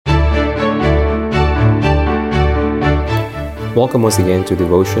Welcome once again to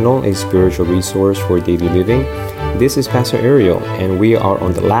Devotional, a spiritual resource for daily living. This is Pastor Ariel, and we are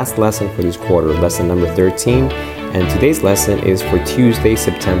on the last lesson for this quarter, lesson number 13, and today's lesson is for Tuesday,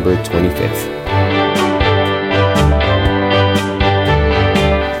 September 25th.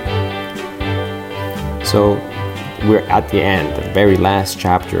 So, we're at the end, the very last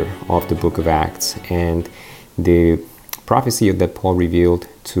chapter of the book of Acts, and the prophecy that Paul revealed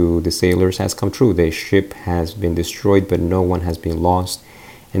to the sailors has come true. The ship has been destroyed, but no one has been lost.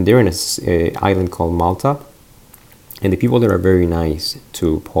 And they're in an island called Malta. And the people there are very nice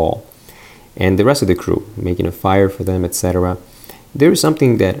to Paul and the rest of the crew, making a fire for them, etc. There is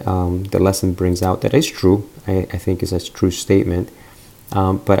something that the lesson brings out that is true. I think is a true statement.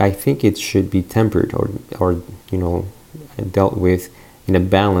 But I think it should be tempered or dealt with in a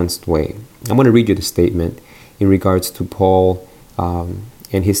balanced way. I'm going to read you the statement in regards to Paul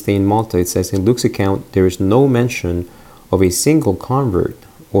and his stay in Malta. It says, in Luke's account, there is no mention of a single convert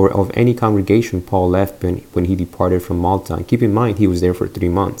or of any congregation Paul left when he departed from Malta. And keep in mind, he was there for 3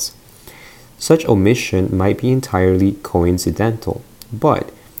 months. Such omission might be entirely coincidental,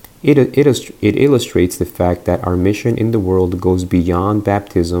 but it illustrates the fact that our mission in the world goes beyond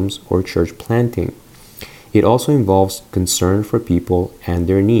baptisms or church planting. It also involves concern for people and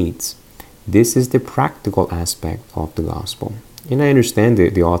their needs. This is the practical aspect of the gospel. And I understand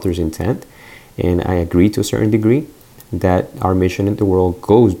the author's intent, and I agree to a certain degree that our mission in the world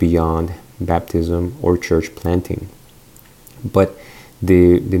goes beyond baptism or church planting. But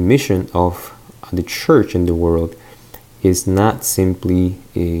the mission of the church in the world is not simply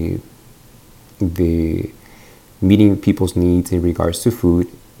the meeting people's needs in regards to food,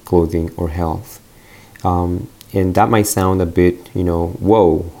 clothing, or health. And that might sound a bit,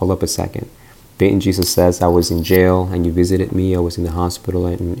 whoa, hold up a second. Didn't Jesus says, I was in jail and you visited me, I was in the hospital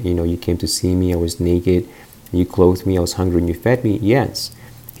and, you came to see me, I was naked, and you clothed me, I was hungry and you fed me? Yes,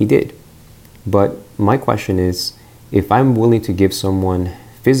 he did. But my question is, if I'm willing to give someone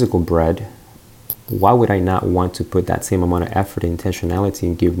physical bread, why would I not want to put that same amount of effort and intentionality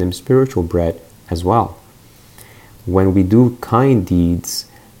and give them spiritual bread as well? When we do kind deeds,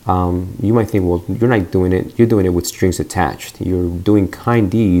 you might think, well, you're not doing it, you're doing it with strings attached. You're doing kind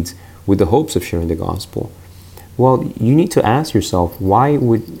deeds with the hopes of sharing the gospel. Well, you need to ask yourself, why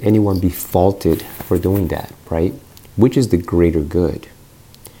would anyone be faulted for doing that, right? Which is the greater good?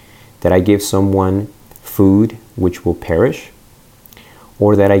 That I give someone food which will perish,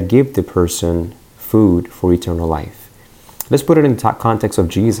 or that I give the person food for eternal life? Let's put it in the context of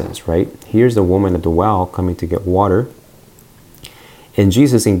Jesus, right? Here's the woman at the well coming to get water, and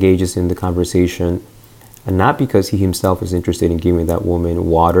Jesus engages in the conversation, and not because he himself is interested in giving that woman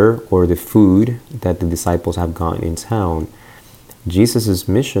water or the food that the disciples have gotten in town. Jesus'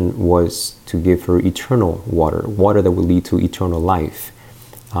 mission was to give her eternal water that will lead to eternal life,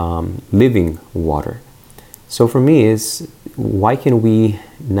 living water. So for me is, why can we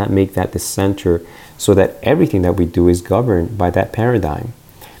not make that the center so that everything that we do is governed by that paradigm?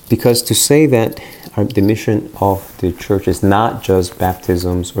 Because to say that the mission of the church is not just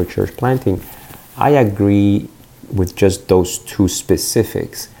baptisms or church planting, I agree with just those two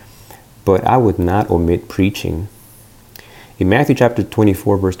specifics, but I would not omit preaching. In Matthew chapter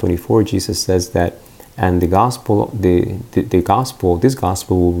 24, verse 24, Jesus says that, and this gospel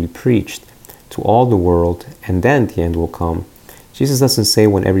will be preached to all the world, and then the end will come. Jesus doesn't say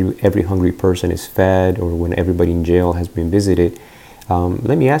when every hungry person is fed or when everybody in jail has been visited.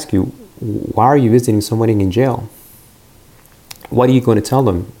 Let me ask you, why are you visiting somebody in jail? What are you going to tell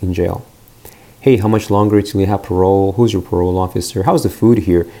them in jail? Hey, how much longer till you have parole? Who's your parole officer? How's the food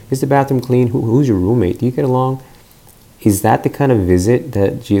here? Is the bathroom clean? Who's your roommate? Do you get along? Is that the kind of visit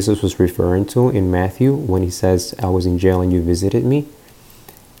that Jesus was referring to in Matthew when he says, I was in jail and you visited me?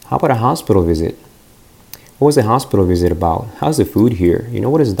 How about a hospital visit? What was the hospital visit about? How's the food here?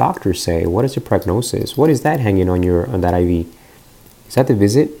 What does the doctor say? What is your prognosis? What is that hanging on that IV? Is that the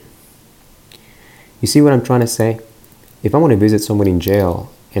visit? You see what I'm trying to say? If I want to visit somebody in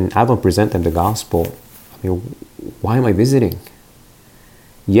jail and I don't present them the gospel, why am I visiting?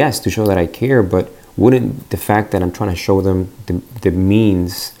 Yes, to show that I care, but wouldn't the fact that I'm trying to show them the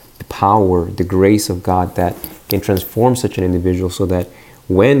means, the power, the grace of God that can transform such an individual so that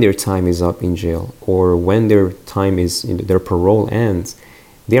when their time is up in jail or when their time is, their parole ends,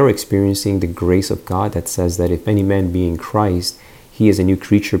 they are experiencing the grace of God that says that if any man be in Christ, he is a new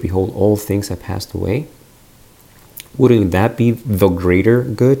creature. Behold, all things have passed away. Wouldn't that be the greater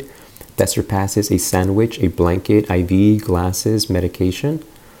good that surpasses a sandwich, a blanket, IV, glasses, medication?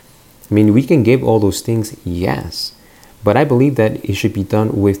 We can give all those things, yes. But I believe that it should be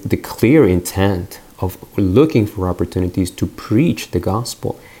done with the clear intent of looking for opportunities to preach the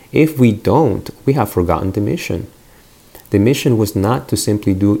gospel. If we don't, we have forgotten the mission. The mission was not to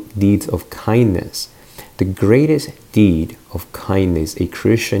simply do deeds of kindness. The greatest deed of kindness a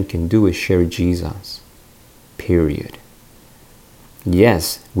Christian can do is share Jesus. Period.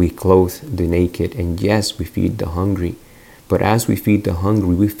 Yes, we clothe the naked, and yes, we feed the hungry. But as we feed the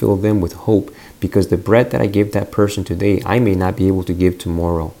hungry, we fill them with hope, because the bread that I give that person today, I may not be able to give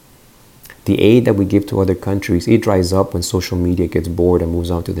tomorrow. The aid that we give to other countries, it dries up when social media gets bored and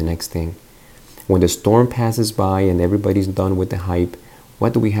moves on to the next thing. When the storm passes by and everybody's done with the hype,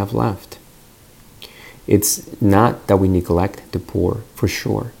 what do we have left? It's not that we neglect the poor, for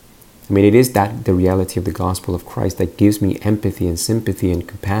sure. I mean, it is that the reality of the gospel of Christ that gives me empathy and sympathy and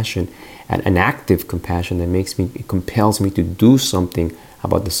compassion, and an active compassion that it compels me to do something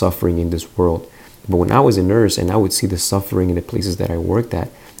about the suffering in this world. But when I was a nurse and I would see the suffering in the places that I worked at,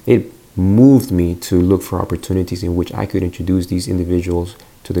 it moved me to look for opportunities in which I could introduce these individuals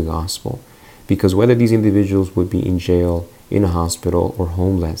to the gospel. Because whether these individuals would be in jail, in a hospital, or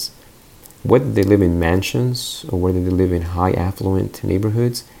homeless, whether they live in mansions or whether they live in high affluent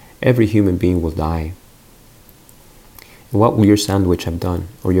neighborhoods, every human being will die. And what will your sandwich have done,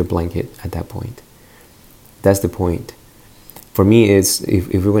 or your blanket at that point? That's the point. For me, it's if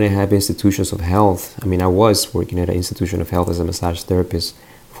we're going to have institutions of health, I mean, I was working at an institution of health as a massage therapist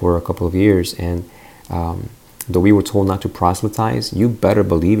for a couple of years, and though we were told not to proselytize, you better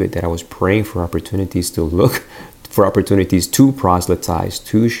believe it that I was praying for opportunities to look for opportunities to proselytize,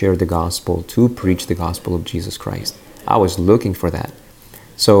 to share the gospel, to preach the gospel of Jesus Christ. I was looking for that.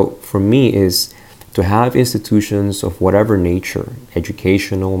 So for me is to have institutions of whatever nature,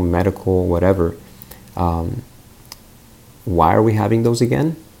 educational, medical, whatever. Why are we having those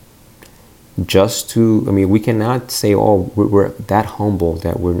again? We cannot say, oh, we're that humble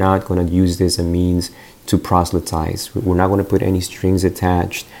that we're not going to use this as a means to proselytize. We're not going to put any strings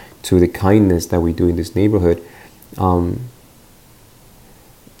attached to the kindness that we do in this neighborhood.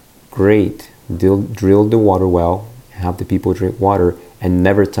 Great. Drill the water well, have the people drink water, and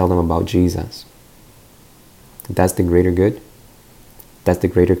never tell them about Jesus. That's the greater good? That's the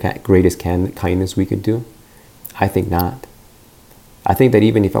greatest kindness we could do? I think not. I think that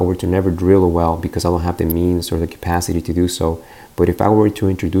even if I were to never drill a well because I don't have the means or the capacity to do so, but if I were to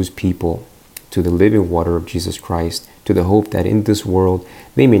introduce people to the living water of Jesus Christ, to the hope that in this world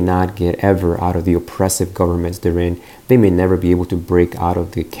they may not get ever out of the oppressive governments they're in, they may never be able to break out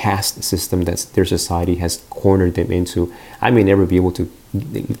of the caste system that their society has cornered them into. I may never be able to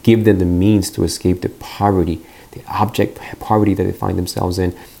give them the means to escape the poverty, the abject poverty that they find themselves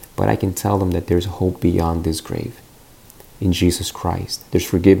in, but I can tell them that there's hope beyond this grave. In Jesus Christ, there's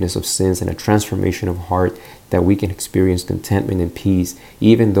forgiveness of sins and a transformation of heart that we can experience contentment and peace,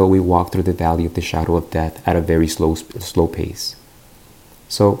 even though we walk through the valley of the shadow of death at a very slow pace.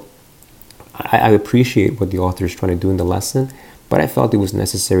 So I appreciate what the author is trying to do in the lesson, but I felt it was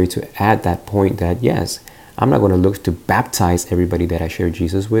necessary to add that point that, yes, I'm not going to look to baptize everybody that I share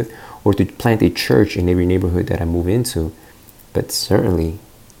Jesus with or to plant a church in every neighborhood that I move into, but certainly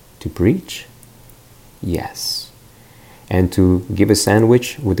to preach, yes. And to give a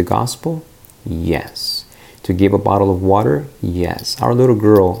sandwich with the gospel? Yes. To give a bottle of water? Yes. Our little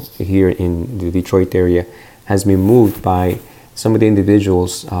girl here in the Detroit area has been moved by some of the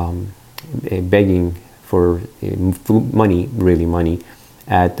individuals begging for money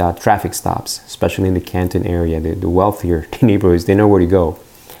at traffic stops, especially in the Canton area, the wealthier neighborhoods. They know where to go.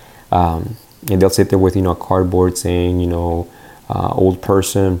 And they'll sit there with, a cardboard saying, old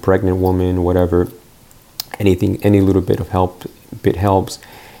person, pregnant woman, whatever. Any little bit of help, helps.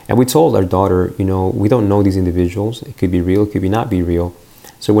 And we told our daughter, we don't know these individuals. It could be real, it could not be real.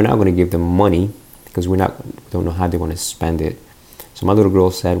 So we're not going to give them money because we don't know how they want to spend it. So my little girl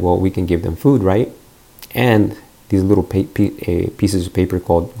said, well, we can give them food, right? And these little pieces of paper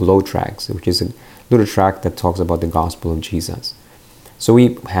called glow tracts, which is a little tract that talks about the gospel of Jesus. So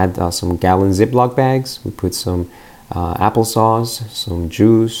we had some gallon Ziploc bags. We put some applesauce, some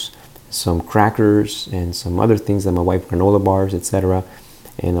juice, some crackers, and some other things that my wife, granola bars, etc.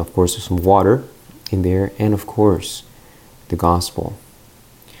 And of course, some water in there. And of course, the gospel.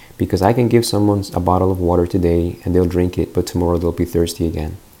 Because I can give someone a bottle of water today and they'll drink it, but tomorrow they'll be thirsty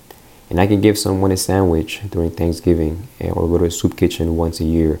again. And I can give someone a sandwich during Thanksgiving or go to a soup kitchen once a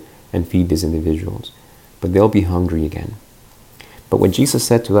year and feed these individuals, but they'll be hungry again. But what Jesus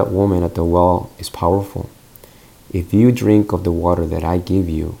said to that woman at the well is powerful. If you drink of the water that I give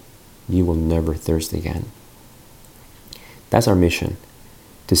you, you will never thirst again. That's our mission,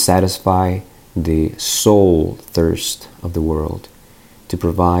 to satisfy the soul thirst of the world, to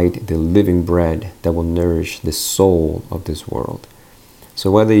provide the living bread that will nourish the soul of this world.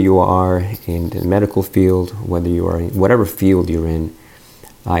 So whether you are in the medical field, whether you are in whatever field you're in,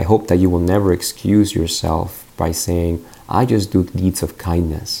 I hope that you will never excuse yourself by saying, I just do deeds of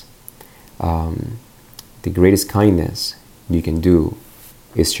kindness. The greatest kindness you can do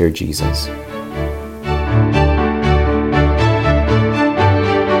is share Jesus.